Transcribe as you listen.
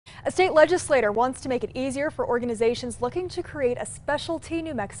A state legislator wants to make it easier for organizations looking to create a specialty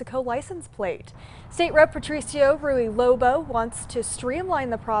New Mexico license plate. State Rep Patricio Ruiz-Lobo wants to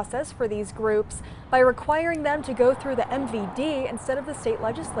streamline the process for these groups by requiring them to go through the MVD instead of the state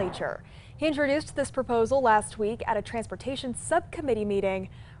legislature. He introduced this proposal last week at a transportation subcommittee meeting.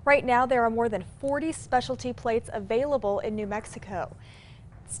 Right now, there are more than 40 specialty plates available in New Mexico.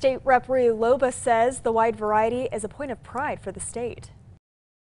 State Rep Ruiz-Lobo says the wide variety is a point of pride for the state.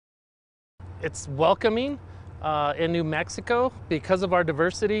 It's welcoming in New Mexico because of our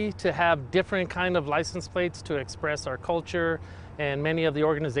diversity to have different kind of license plates to express our culture and many of the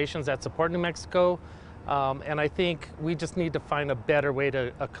organizations that support New Mexico. And I think we just need to find a better way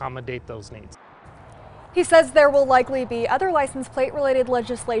to accommodate those needs. He says there will likely be other license plate related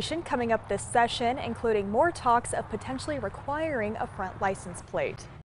legislation coming up this session, including more talks of potentially requiring a front license plate.